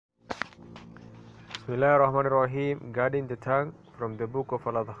Bismillah ar-Rahman ar-Rahim. Guarding the tongue from the book of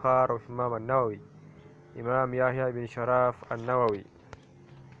Al-Adhkar of Imam Nawawi, Imam Yahya ibn Sharaf al-Nawawi.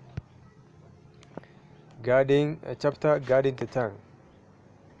 Chapter Guarding the tongue.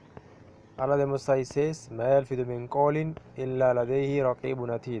 Allah the Most High says, "Ma yalfidu min qawlin illa ladayhi raqibun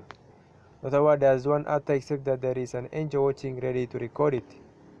atid." Not a word does one utter except that there is an angel watching ready to record it.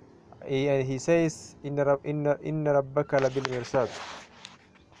 He says, "Inna rabbaka labil mirsad."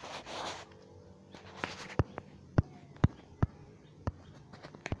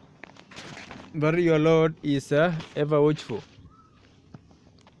 But your Lord is ever watchful.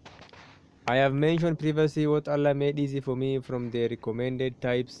 I have mentioned previously what Allah made easy for me from the recommended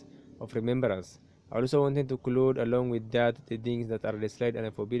types of remembrance. I also wanted to include along with that the things that are disliked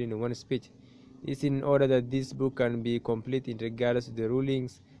and forbidden in one's speech. This in order that this book can be complete in regards to the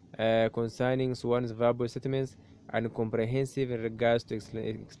rulings concerning one's verbal statements and comprehensive in regards to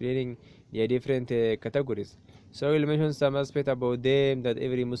explaining their different categories. So I will mention some aspects about them that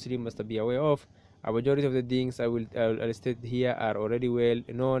every Muslim must be aware of. A majority of the things I will state here are already well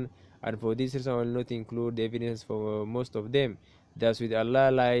known, and for this reason I will not include the evidence for most of them. Thus with Allah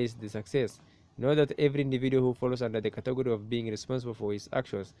lies the success. Know that every individual who falls under the category of being responsible for his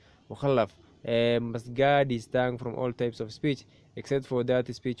actions, Mukhallaf, must guard his tongue from all types of speech, except for that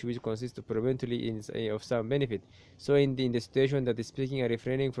speech which consists predominantly of some benefit. So in the situation that the speaking and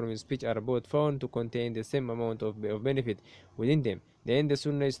refraining from speech are both found to contain the same amount of benefit within them, then the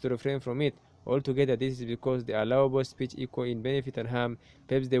sunnah is to refrain from it. Altogether, this is because the allowable speech equal in benefit and harm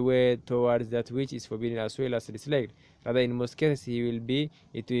paves the way towards that which is forbidden as well as disliked. Rather, in most cases, this will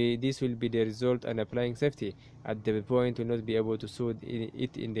be the result and applying safety. At the point will not be able to suit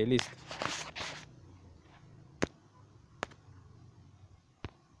it in the least.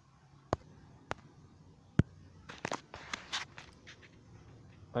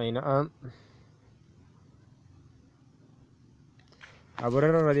 Abu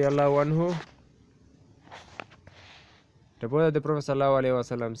Hurairah radiallahu anhu reported the Prophet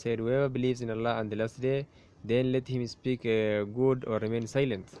ﷺ said, "Whoever believes in Allah and the last day, then let him speak good or remain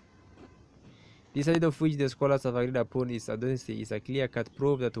silent." This hadith, of which the scholars have agreed upon its authenticity, is a clear-cut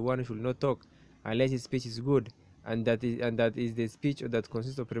proof that one should not talk unless his speech is good, and that is the speech that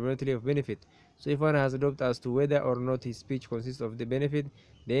consists of primarily of benefit. So if one has a doubt as to whether or not his speech consists of the benefit,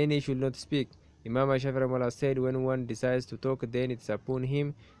 then he should not speak. Imam Shafi'i said, when one decides to talk, then it is upon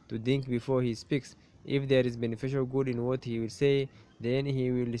him to think before he speaks. If there is beneficial good in what he will say, then he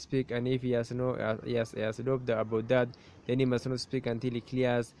will speak, and if he has doubt about that, then he must not speak until he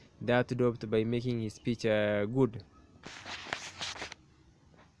clears that doubt by making his speech good.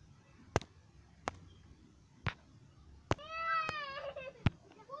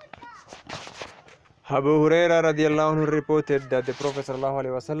 Abu Hurairah radiallahu anhu reported that the Prophet sallallahu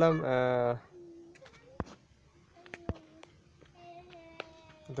alaihi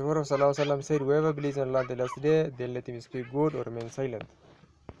wasallam said, "Whoever believes in Allah the last day, then let him speak good or remain silent."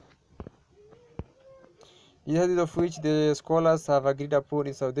 This hadith, of which the scholars have agreed upon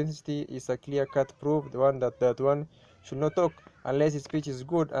its authenticity, is a clear-cut proof that one should not talk unless his speech is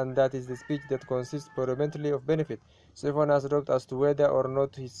good, and that is the speech that consists predominantly of benefit. So if one has doubt as to whether or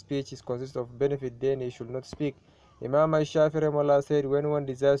not his speech consists of benefit, then he should not speak. Imam Shafi'i said, when one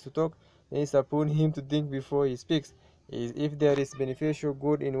desires to talk, then it is upon him to think before he speaks. If there is beneficial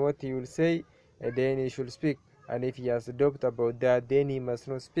good in what he will say, then he should speak. And if he has a doubt about that, then he must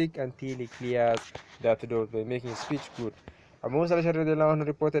not speak until he clears that doubt by making speech good. Abu Musa al-Ash'ari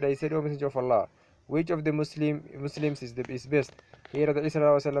reported, "I said, O Messenger of Allah, which of the Muslims is best?" Here the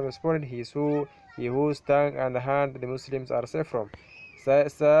Isra responded, he whose tongue and hand the Muslims are safe from.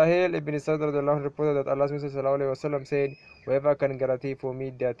 Sahil ibn Sa'd reported that Allah's Messenger said, "Whoever can guarantee for me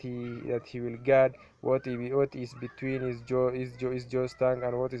that he will guard what is between his jaw's tongue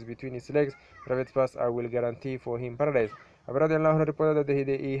and what is between his legs, private parts, I will guarantee for him paradise." Abu Hurairah reported that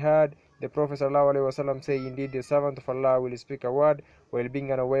he heard the Prophet say, "Indeed, the servant of Allah will speak a word while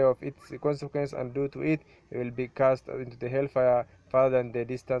being unaware of its consequence, and due to it, he will be cast into the hellfire farther than the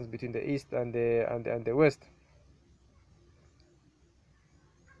distance between the east and the west."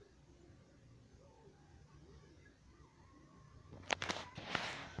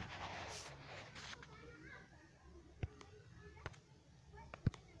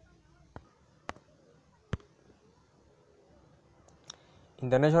 In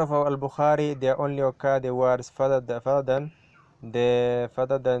the narration of Al-Bukhari, there only occur the words further than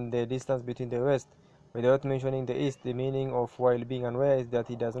the distance between the west, without mentioning the east. The meaning of while being unaware is that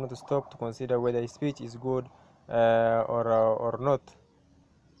he does not stop to consider whether his speech is good or not.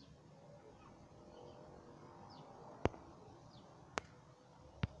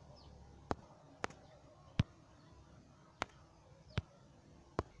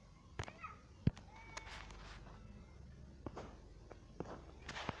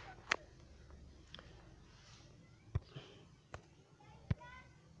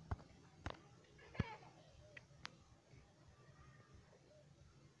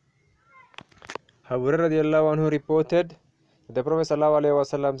 Abu Hurairah radiallahu anhu reported the Prophet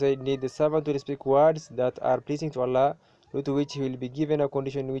ﷺ said, "Need the servant will speak words that are pleasing to Allah, due to which he will be given a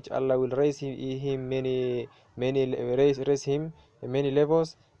condition in which Allah will raise him many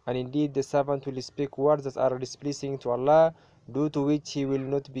levels, and indeed the servant will speak words that are displeasing to Allah, due to which he will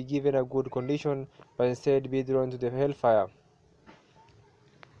not be given a good condition, but instead be thrown to the hellfire."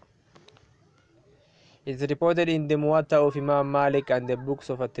 It is reported in the Muwatta of Imam Malik and the books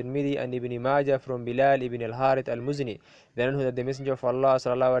of At-Tirmidhi and Ibn Majah from Bilal ibn al-Harith al-Muzni, that the Messenger of Allah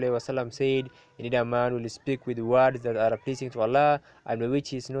ﷺ said, "Indeed a man will speak with words that are pleasing to Allah, and by which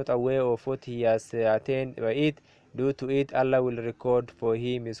he is not aware of what he has attained by it. Due to it, Allah will record for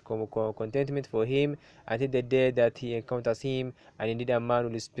him his contentment for him until the day that he encounters him. And indeed a man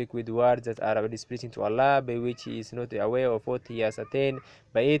will speak with words that are displeasing to Allah, by which he is not aware of what he has attained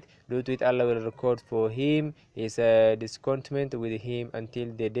by it. Due to it, Allah will record for him his discontentment with him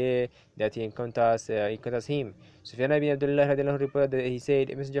until the day that he encounters him." Sufyan ibn Abdullah reported that he said,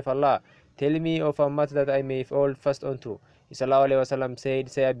 "Messenger of Allah, tell me of a matter that I may hold fast onto." He said,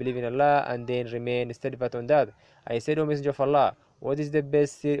 "Say I believe in Allah, and then remain steadfast on that." I said, "O Messenger of Allah, what is the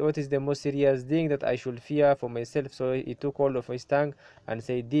most serious thing that I should fear for myself?" So he took hold of his tongue and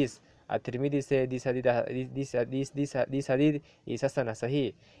said this. At-Tirmidhi said this hadith is Hasan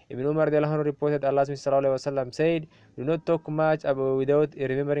Sahih. Ibn Umar reported Allah said, "Do not talk much without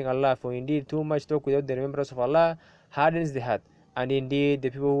remembering Allah, for indeed too much talk without the remembrance of Allah hardens the heart. And indeed the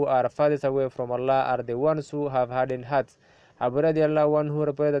people who are farthest away from Allah are the ones who have hardened hearts." Abu Radiallahu anhu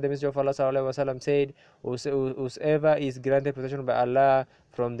reported that the Messenger of Allah said, "Whosoever is granted protection by Allah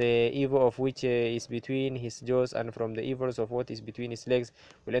from the evil of which is between his jaws and from the evils of what is between his legs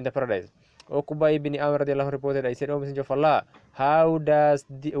will enter paradise." Uqba ibn Amr radiallahu reported, I said, "O Messenger of Allah, how does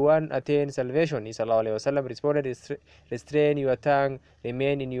one attain salvation?" He responded, "Restrain your tongue,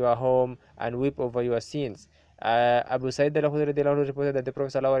 remain in your home, and weep over your sins." Abu Sa'id al-Khudri reported that the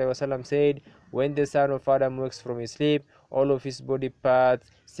Prophet ﷺ said, "When the son of Adam wakes from his sleep, all of his body parts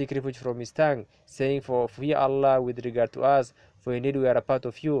seek refuge from his tongue, saying, fear Allah with regard to us, for indeed we are a part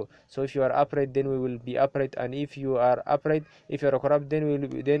of you. So if you are upright, then we will be upright, and if you are corrupt, then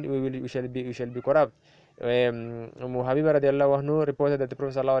we shall be corrupt." Habiba radiallahu anhu reported that the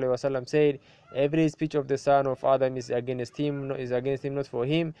Prophet ﷺ said, "Every speech of the son of Adam is against him, not for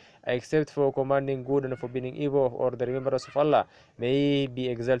him, except for commanding good and forbidding evil, or the remembrance of Allah. May he be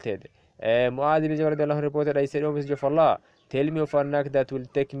exalted." Mu'adh ibn Jabal radiallahu anhu reported, I said, "O Messenger of Allah, tell me of an act that will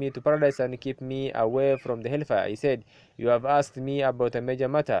take me to paradise and keep me away from the hellfire." He said, "You have asked me about a major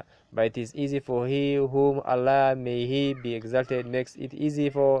matter, but it is easy for he whom Allah, may he be exalted, makes it easy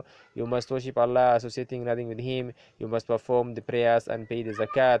for. You must worship Allah, associating nothing with him. You must perform the prayers and pay the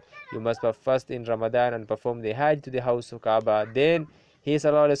zakat. You must fast in Ramadan and perform the Hajj to the house of Kaaba." Then he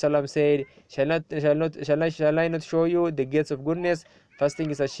ﷺ said, shall I not show you the gates of goodness?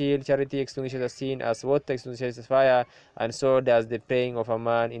 Fasting is a shield, charity extinguishes a sin as water extinguishes fire, and so does the praying of a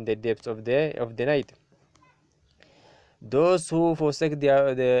man in the depths of the night. Those who forsake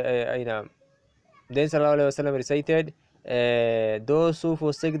then Sallallahu recited, "Those who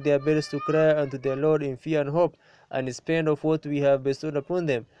forsake their beds to cry unto their Lord in fear and hope, and spend of what we have bestowed upon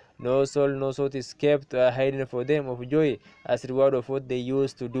them, no soul is kept hidden for them of joy as reward of what they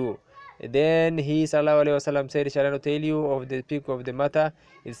used to do." Then he ﷺ said, "Shall I not tell you of the peak of the matter,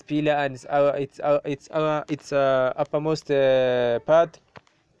 its pillar and its uppermost part?"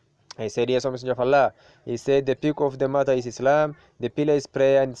 I said, "Yes, O Messenger of Allah." He said, "The peak of the matter is Islam, the pillar is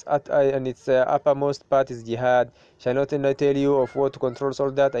prayer, and its uppermost part is jihad. Shall not I tell you of what controls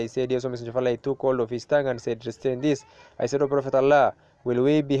all that?" I said, "Yes, O Messenger of Allah." He took hold of his tongue and said, "Restrain this." I said, "O Prophet Allah, will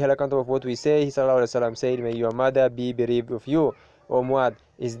we be held accountable of what we say?" He ﷺ said, "May your mother be bereaved of you." O Muad,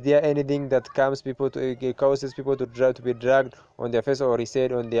 is there anything that causes people to be dragged on their face, or he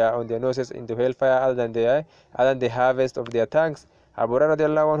said on their noses into hellfire, other than the harvest of their tongues? Abu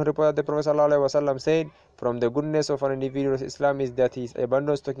Hurairah reported the Prophet ﷺ said, "From the goodness of an individual's Islam is that he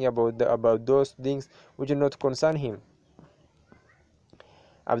abandons talking about those things which do not concern him."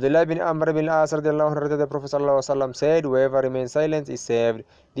 Abdullah bin Amr bin As radiallahu the Prophet ﷺ said, "Whoever remains silent is saved."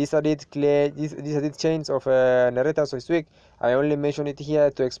 This hadith chains of narrators is weak. I only mention it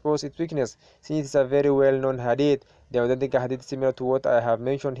here to expose its weakness, since it is a very well-known hadith. The authentic hadith similar to what I have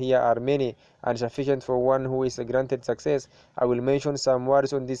mentioned here are many and sufficient for one who is granted success. I will mention some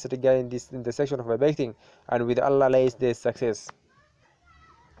words on this regard in the section of objecting, and with Allah lies the success.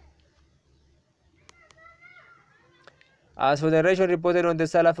 As for the narration reported on the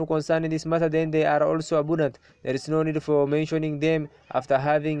Salaf concerning this matter, then they are also abundant. There is no need for mentioning them after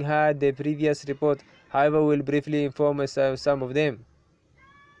having heard the previous report. However, we will briefly inform some of them.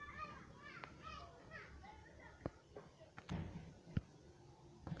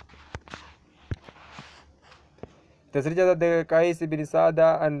 Tasrijat the Qais ibn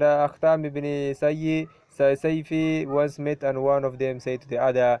Sada and Akhtam ibn Sayfi once met, and one of them said to the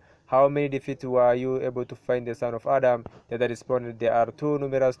other, "How many defeats were you able to find the son of Adam?" The other responded, "There are too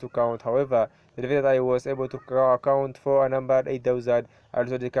numerous to count. However, the defeat I was able to account for a number 8,000. I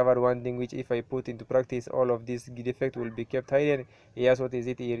also discovered one thing which, if I put into practice, all of this defect will be kept hidden." He asked, "What is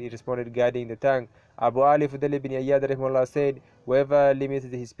it?" He responded, "Guarding the tongue." Abu Ali Fudayl ibn Iyad rahimahullah said, "Whoever limits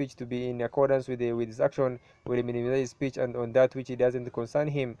his speech to be in accordance with his action will minimize his speech and on that which it doesn't concern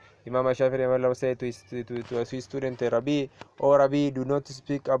him." Imam Shafi'i rahimahullah said to his student Rabi, "O Rabi, do not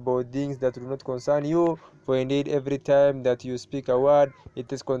speak about things that do not concern you, for indeed every time that you speak a word,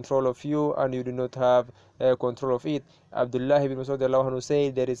 it is control of you and you do not have control of it." Abdullah ibn Mas'ud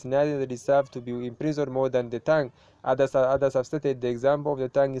said, "There is nothing that deserves to be imprisoned more than the tongue." Others have stated, "The example of the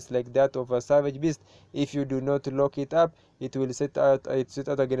tongue is like that of a savage beast. If you do not lock it up, it will set out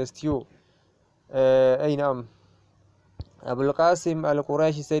against you." Aynam. Abul Qasim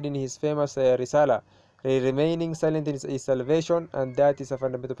al-Qurayshi said in his famous Risala, "Remaining silent is salvation, and that is a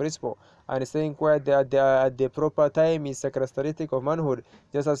fundamental principle. And staying quiet at the proper time is a characteristic of manhood,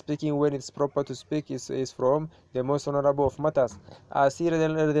 just as speaking when it's proper to speak is from the most honorable of matters." Asir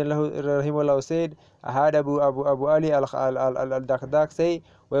Rahimullah said, "I heard Abu Ali al-Dakdak say,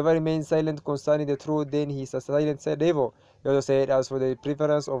 whoever remains silent concerning the truth, then he is a silent devil." He also said, "As for the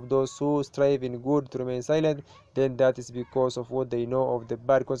preference of those who strive in good to remain silent, then that is because of what they know of the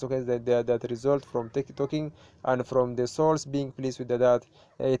bad consequences that result from talking, and from the souls being pleased with that.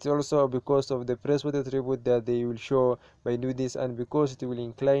 It's also because of the praiseworthy tribute that they will show by doing this, and because it will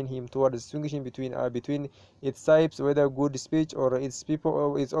incline him towards distinguishing between its types, whether good speech or its people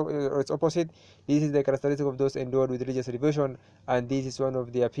or its opposite. This is the characteristic of those endowed with religious devotion, and this is one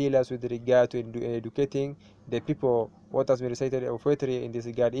of the appeals with regard to educating the people. What has been recited of poetry in this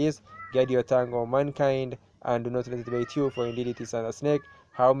regard is, guide your tongue, O mankind, and do not let it bite you, for indeed it is a snake.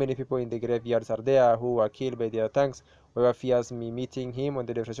 How many people in the graveyards are there who were killed by their tongues? Whoever fears me meeting him on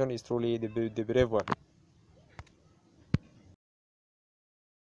the destruction is truly the brave one."